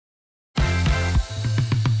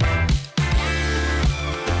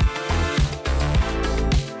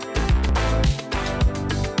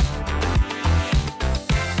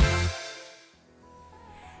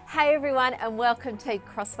everyone, and welcome to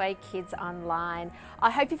Crossway Kids Online. I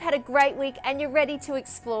hope you've had a great week and you're ready to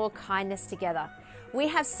explore kindness together. We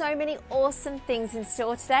have so many awesome things in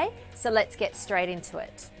store today, so let's get straight into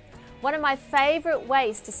it. One of my favourite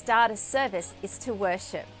ways to start a service is to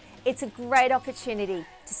worship. It's a great opportunity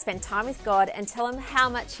to spend time with God and tell Him how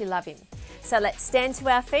much you love Him. So let's stand to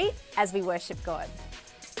our feet as we worship God.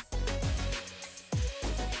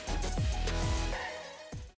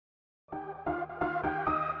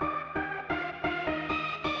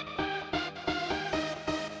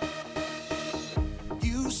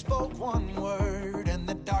 Spoke one word and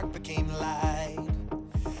the dark became light.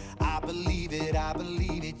 I believe it,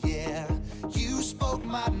 yeah. You spoke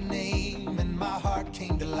my name and my heart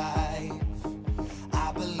came to life.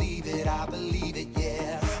 I believe it,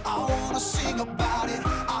 yeah. I wanna sing about it,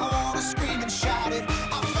 I wanna scream and shout it.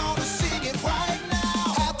 I'm gonna sing it right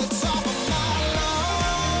now. At the top of my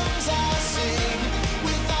lungs I sing.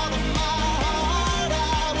 With all of my heart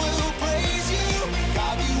I will praise you.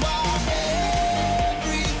 God, you are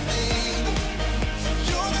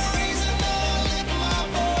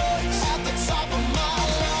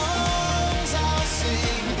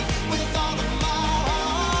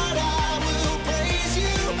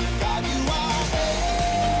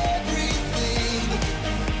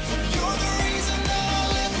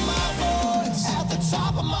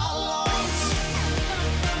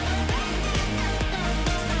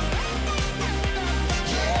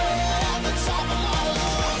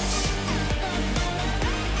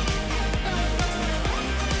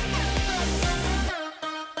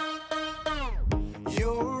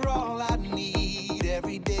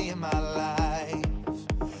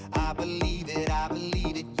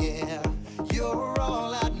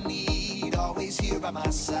by my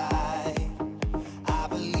side.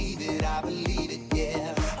 I believe it,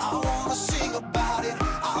 yeah. I wanna sing about it,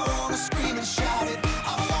 I wanna scream and shout it.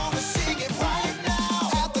 I wanna sing it right now.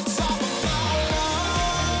 At the top of my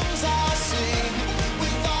lungs I sing.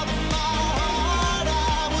 With all of my heart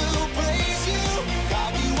I will praise you.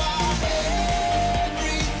 God, you are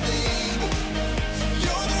everything.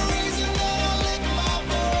 You're the reason that I lift my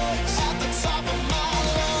voice. At the top of my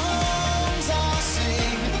lungs I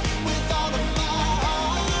sing. With all of my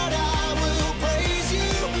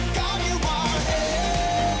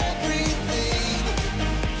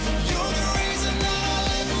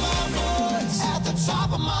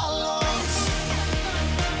top of my lungs.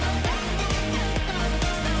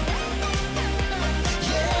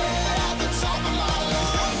 Yeah, at the top of my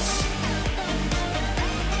lungs.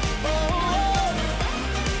 Oh,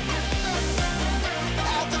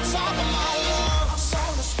 at the top of my lungs. I'm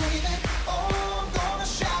gonna scream it, oh, I'm gonna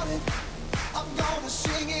shout it. I'm gonna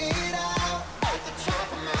sing it out. At the top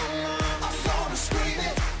of my lungs. I'm gonna scream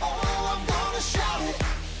it, oh, I'm gonna shout it.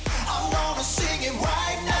 I wanna sing it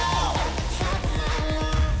right now.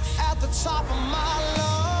 Top of my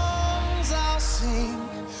lungs I'll sing.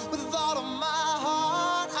 With all of my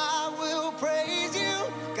heart I will praise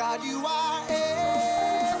you. God, you are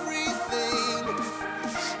everything.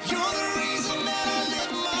 You're the reason that I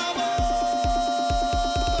lift my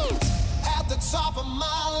voice. At the top of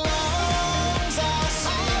my lungs I'll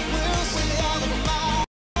sing. With all of my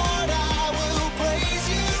heart I will praise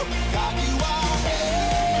you. God, you are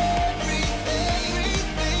everything.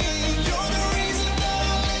 You're the reason that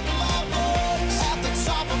I lift my voice. At the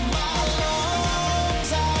top of my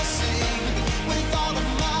lungs I'll sing. With all of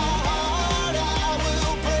my heart I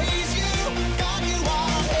will praise you. God, you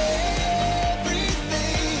are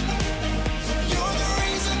everything. You're the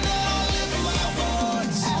reason that I lift my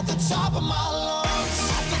voice. At the top of my lungs.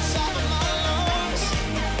 At the top of my lungs.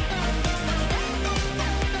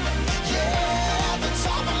 Yeah, at the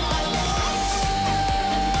top of my lungs.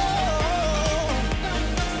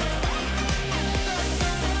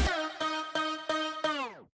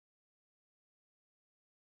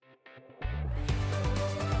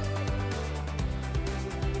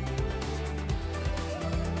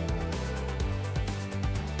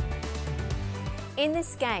 In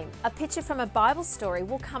this game, a picture from a Bible story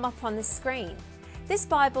will come up on the screen. This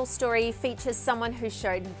Bible story features someone who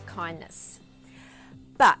showed kindness.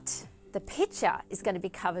 But the picture is going to be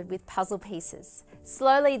covered with puzzle pieces.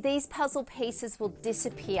 Slowly, these puzzle pieces will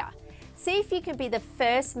disappear. See if you can be the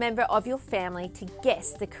first member of your family to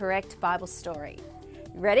guess the correct Bible story.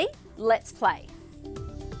 Ready? Let's play.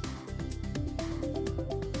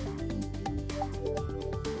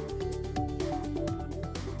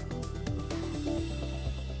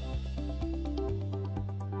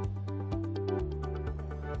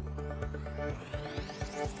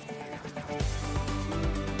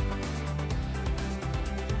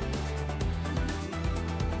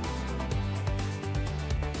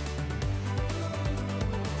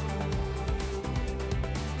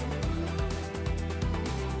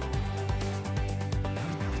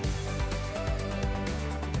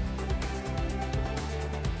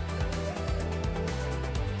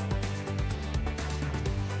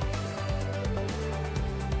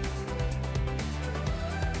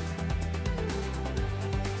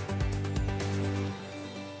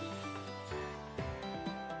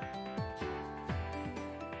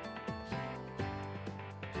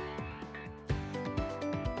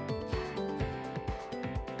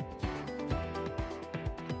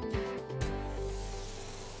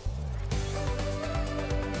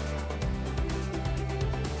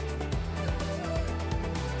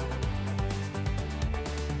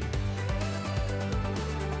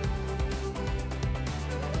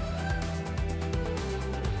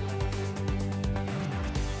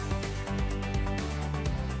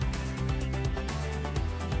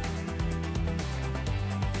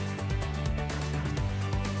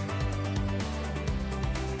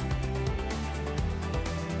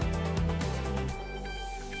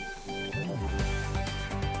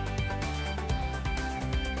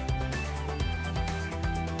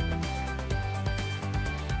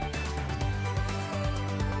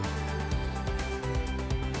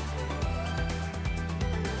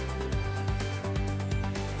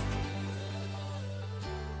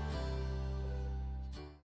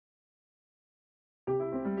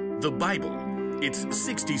 The Bible. It's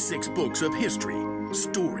 66 books of history,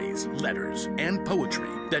 stories, letters, and poetry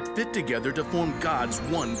that fit together to form God's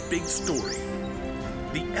one big story.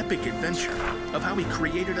 The epic adventure of how He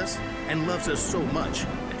created us and loves us so much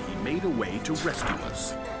that He made a way to rescue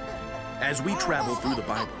us. As we travel through the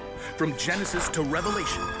Bible, from Genesis to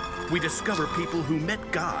Revelation, we discover people who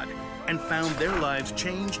met God and found their lives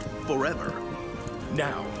changed forever.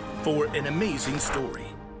 Now, for an amazing story.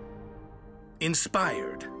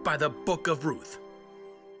 Inspired by the Book of Ruth.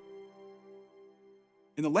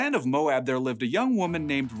 In the land of Moab, there lived a young woman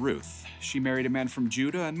named Ruth. She married a man from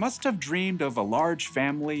Judah and must have dreamed of a large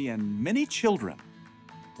family and many children.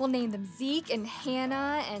 We'll name them Zeke and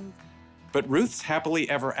Hannah and... But Ruth's happily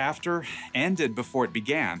ever after ended before it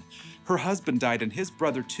began. Her husband died and his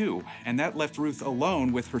brother too, and that left Ruth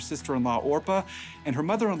alone with her sister-in-law Orpah and her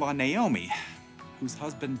mother-in-law Naomi, whose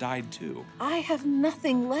husband died too. I have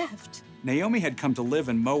nothing left. Naomi had come to live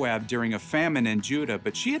in Moab during a famine in Judah,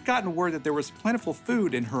 but she had gotten word that there was plentiful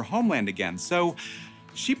food in her homeland again, so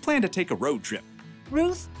she planned to take a road trip.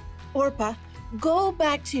 Ruth, Orpah, go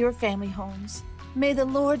back to your family homes. May the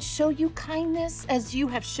Lord show you kindness as you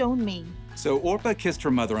have shown me. So Orpah kissed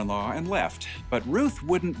her mother-in-law and left, but Ruth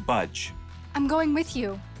wouldn't budge. I'm going with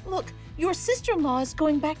you. Look, your sister-in-law is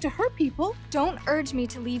going back to her people. Don't urge me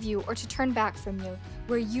to leave you or to turn back from you.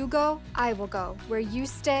 Where you go, I will go. Where you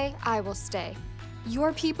stay, I will stay.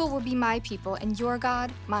 Your people will be my people, and your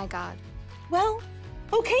God, my God. Well,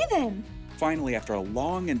 okay then. Finally, after a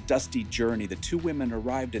long and dusty journey, the two women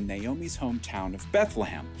arrived in Naomi's hometown of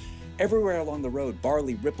Bethlehem. Everywhere along the road,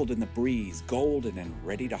 barley rippled in the breeze, golden and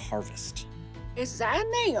ready to harvest. Is that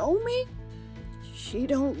Naomi? She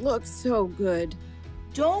don't look so good.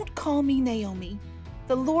 Don't call me Naomi.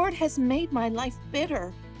 The Lord has made my life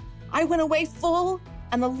bitter. I went away full,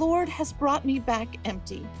 and the Lord has brought me back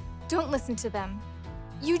empty. Don't listen to them.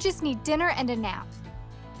 You just need dinner and a nap.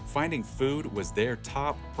 Finding food was their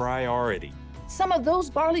top priority. Some of those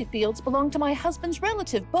barley fields belong to my husband's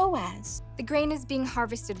relative, Boaz. The grain is being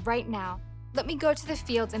harvested right now. Let me go to the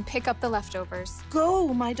fields and pick up the leftovers.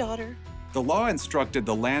 Go, my daughter. The law instructed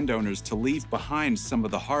the landowners to leave behind some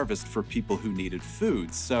of the harvest for people who needed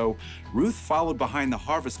food, so Ruth followed behind the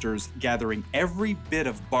harvesters, gathering every bit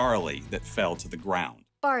of barley that fell to the ground.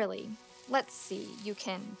 Barley. Let's see. You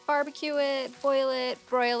can barbecue it, boil it,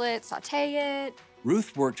 broil it, sauté it.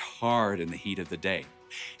 Ruth worked hard in the heat of the day.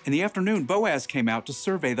 In the afternoon, Boaz came out to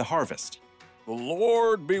survey the harvest. The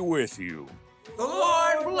Lord be with you. The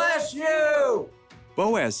Lord bless you!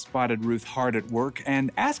 Boaz spotted Ruth hard at work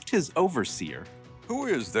and asked his overseer, Who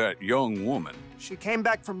is that young woman? She came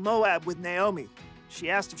back from Moab with Naomi. She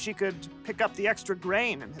asked if she could pick up the extra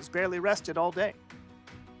grain and has barely rested all day.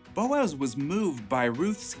 Boaz was moved by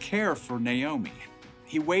Ruth's care for Naomi.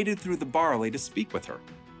 He waded through the barley to speak with her.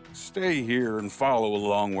 Stay here and follow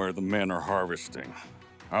along where the men are harvesting.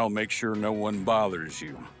 I'll make sure no one bothers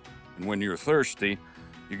you. And when you're thirsty,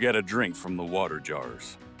 you get a drink from the water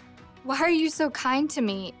jars. Why are you so kind to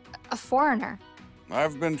me, a foreigner?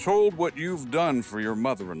 I've been told what you've done for your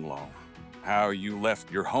mother-in-law, how you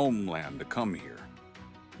left your homeland to come here.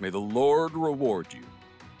 May the Lord reward you.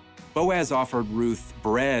 Boaz offered Ruth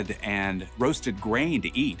bread and roasted grain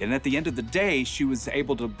to eat, and at the end of the day, she was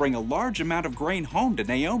able to bring a large amount of grain home to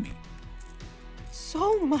Naomi.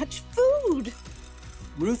 So much food!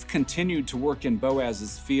 Ruth continued to work in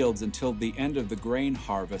Boaz's fields until the end of the grain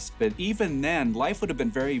harvest, but even then, life would have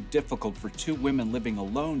been very difficult for two women living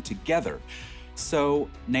alone together. So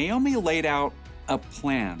Naomi laid out a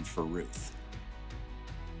plan for Ruth.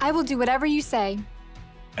 I will do whatever you say.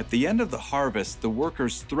 At the end of the harvest, the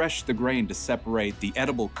workers threshed the grain to separate the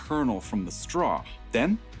edible kernel from the straw.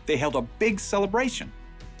 Then they held a big celebration.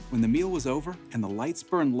 When the meal was over and the lights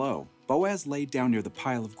burned low, Boaz laid down near the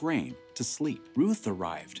pile of grain to sleep. Ruth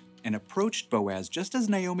arrived and approached Boaz just as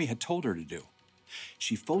Naomi had told her to do.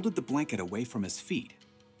 She folded the blanket away from his feet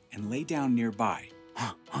and lay down nearby.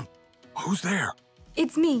 Who's there?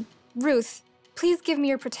 It's me, Ruth. Please give me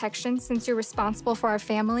your protection since you're responsible for our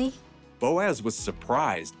family. Boaz was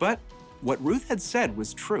surprised, but what Ruth had said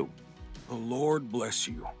was true. The Lord bless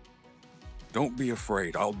you. Don't be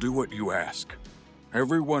afraid. I'll do what you ask.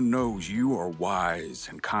 Everyone knows you are wise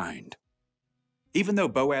and kind. Even though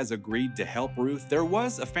Boaz agreed to help Ruth, there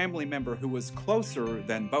was a family member who was closer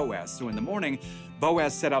than Boaz. So in the morning,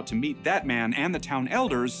 Boaz set out to meet that man and the town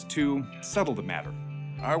elders to settle the matter.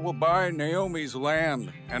 I will buy Naomi's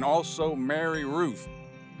land and also marry Ruth,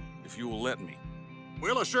 if you will let me.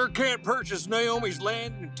 Well, I sure can't purchase Naomi's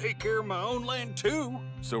land and take care of my own land, too.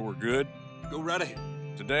 So we're good? Go right ahead.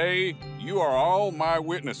 Today, you are all my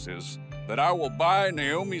witnesses that I will buy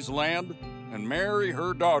Naomi's land and marry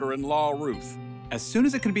her daughter-in-law, Ruth. As soon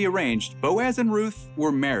as it could be arranged, Boaz and Ruth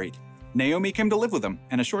were married. Naomi came to live with them,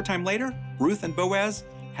 and a short time later, Ruth and Boaz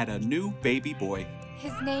had a new baby boy.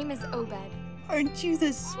 His name is Obed. Aren't you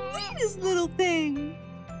the sweetest little thing?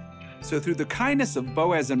 So through the kindness of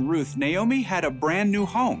Boaz and Ruth, Naomi had a brand new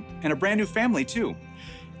home and a brand new family too.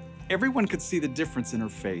 Everyone could see the difference in her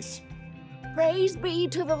face. Praise be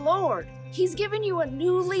to the Lord. He's given you a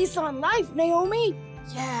new lease on life, Naomi.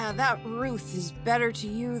 Yeah, that Ruth is better to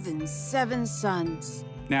you than 7 sons.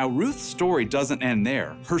 Now, Ruth's story doesn't end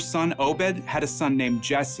there. Her son Obed had a son named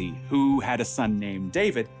Jesse, who had a son named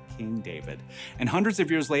David, King David. And hundreds of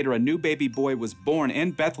years later, a new baby boy was born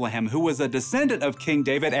in Bethlehem who was a descendant of King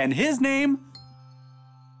David, and his name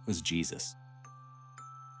was Jesus.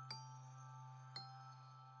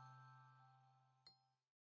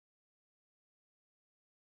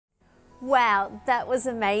 Wow, that was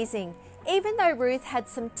amazing. Even though Ruth had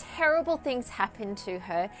some terrible things happen to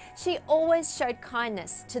her, she always showed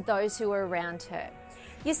kindness to those who were around her.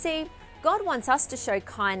 You see, God wants us to show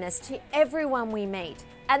kindness to everyone we meet,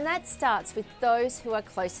 and that starts with those who are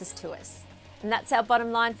closest to us. And that's our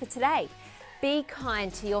bottom line for today. Be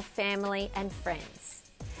kind to your family and friends.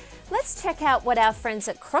 Let's check out what our friends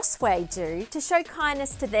at Crossway do to show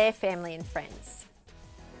kindness to their family and friends.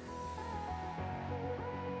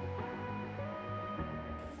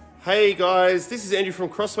 Hey guys, this is Andrew from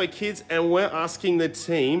Crossway Kids, and we're asking the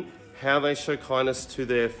team how they show kindness to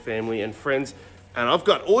their family and friends. And I've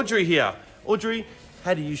got Audrey here. Audrey,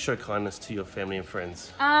 how do you show kindness to your family and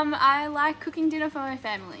friends? I like cooking dinner for my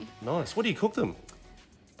family. Nice. What do you cook them?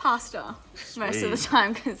 Pasta, most of the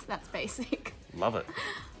time, because that's basic. Love it.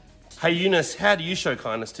 Hey Eunice, how do you show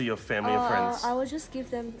kindness to your family and friends? I will just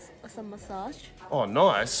give them some massage. Oh,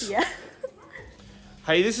 nice. Yeah.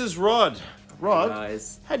 Hey, this is Rod. Rod, Hey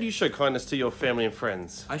guys. how do you show kindness to your family and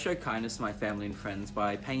friends? I show kindness to my family and friends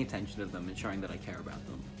by paying attention to them and showing that I care about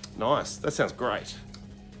them. Nice. That sounds great.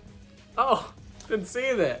 Oh, didn't see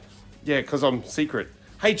you there. Yeah, because I'm secret.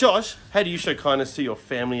 Hey Josh, how do you show kindness to your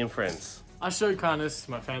family and friends? I show kindness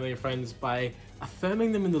to my family and friends by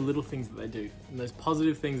affirming them in the little things that they do, and those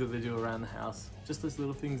positive things that they do around the house. Just those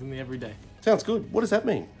little things in the everyday. Sounds good. What does that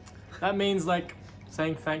mean? That means like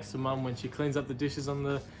saying thanks to Mum when she cleans up the dishes on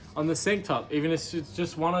the sink top. Even if it's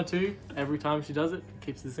just 1 or 2, every time she does it, it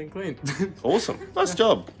keeps the sink clean. Awesome. Nice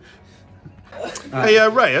job. Hey,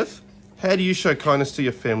 Rayeth, how do you show kindness to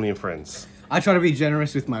your family and friends? I try to be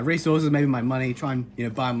generous with my resources, maybe my money, try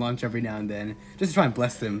and buy them lunch every now and then, just to try and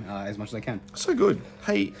bless them as much as I can. So good.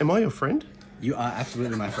 Hey, am I your friend? You are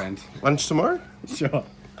absolutely my friend. Lunch tomorrow? Sure.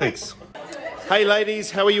 Thanks. Hey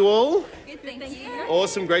ladies, how are you all? Good, thank you.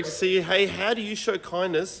 Awesome, great to see you. Hey, how do you show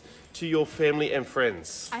kindness to your family and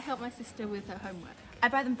friends? I help my sister with her homework. I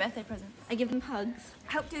buy them birthday presents. I give them hugs.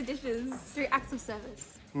 I help do the dishes. Through acts of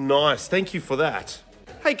service. Nice, thank you for that.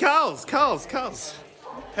 Hey, Carls.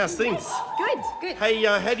 How's things? Good. Hey,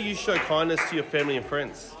 how do you show kindness to your family and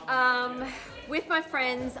friends? With my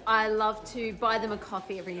friends, I love to buy them a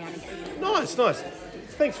coffee every now and again. Nice.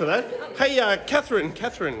 Thanks for that. Hey, Catherine,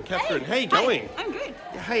 how you going? Hi, I'm good.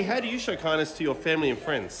 Hey, how do you show kindness to your family and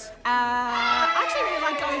friends? I actually really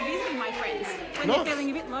like going visiting my friends. When Nice. they're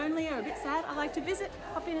feeling a bit lonely or a bit sad, I like to visit,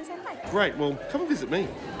 pop in and say hi. Great, well, come and visit me.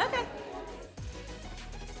 Okay.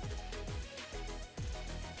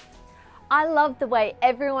 I love the way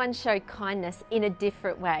everyone showed kindness in a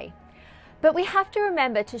different way. But we have to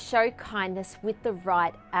remember to show kindness with the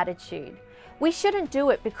right attitude. We shouldn't do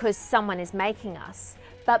it because someone is making us,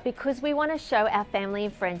 but because we want to show our family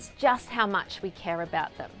and friends just how much we care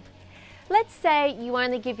about them. Let's say you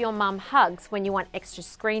only give your mum hugs when you want extra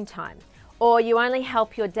screen time, or you only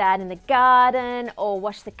help your dad in the garden or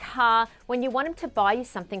wash the car when you want him to buy you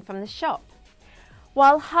something from the shop.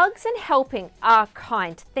 While hugs and helping are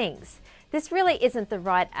kind things, this really isn't the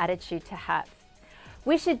right attitude to have.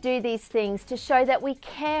 We should do these things to show that we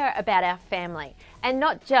care about our family and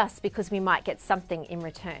not just because we might get something in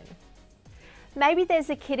return. Maybe there's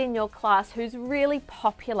a kid in your class who's really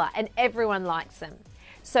popular and everyone likes them.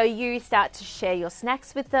 So you start to share your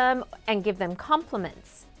snacks with them and give them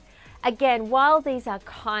compliments. Again, while these are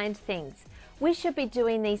kind things, we should be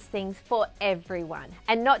doing these things for everyone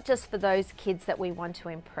and not just for those kids that we want to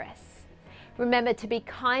impress. Remember to be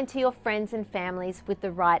kind to your friends and families with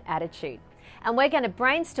the right attitude. And we're going to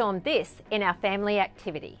brainstorm this in our family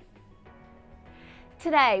activity.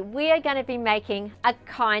 Today, we are going to be making a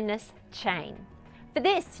kindness chain. For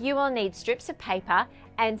this, you will need strips of paper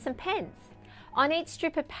and some pens. On each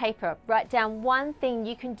strip of paper, write down one thing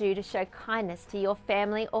you can do to show kindness to your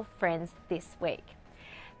family or friends this week.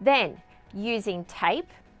 Then, using tape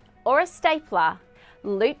or a stapler,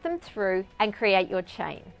 loop them through and create your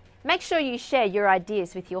chain. Make sure you share your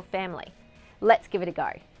ideas with your family. Let's give it a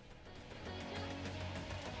go.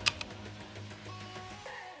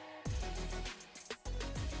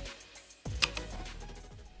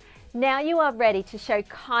 Now you are ready to show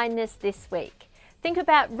kindness this week. Think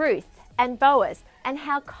about Ruth and Boaz and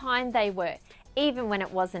how kind they were, even when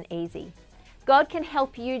it wasn't easy. God can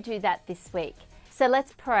help you do that this week. So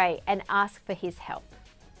let's pray and ask for His help.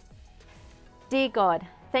 Dear God,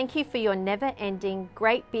 thank you for your never-ending,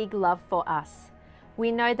 great big love for us.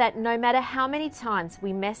 We know that no matter how many times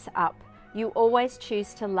we mess up, you always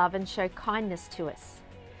choose to love and show kindness to us.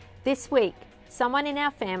 This week, someone in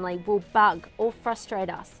our family will bug or frustrate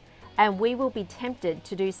us, and we will be tempted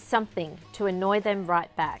to do something to annoy them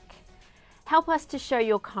right back. Help us to show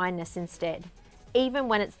your kindness instead, even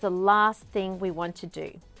when it's the last thing we want to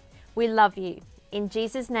do. We love you. In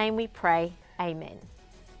Jesus' name we pray, amen.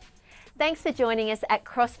 Thanks for joining us at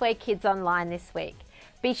Crossway Kids Online this week.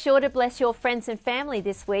 Be sure to bless your friends and family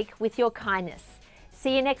this week with your kindness.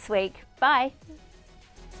 See you next week. Bye.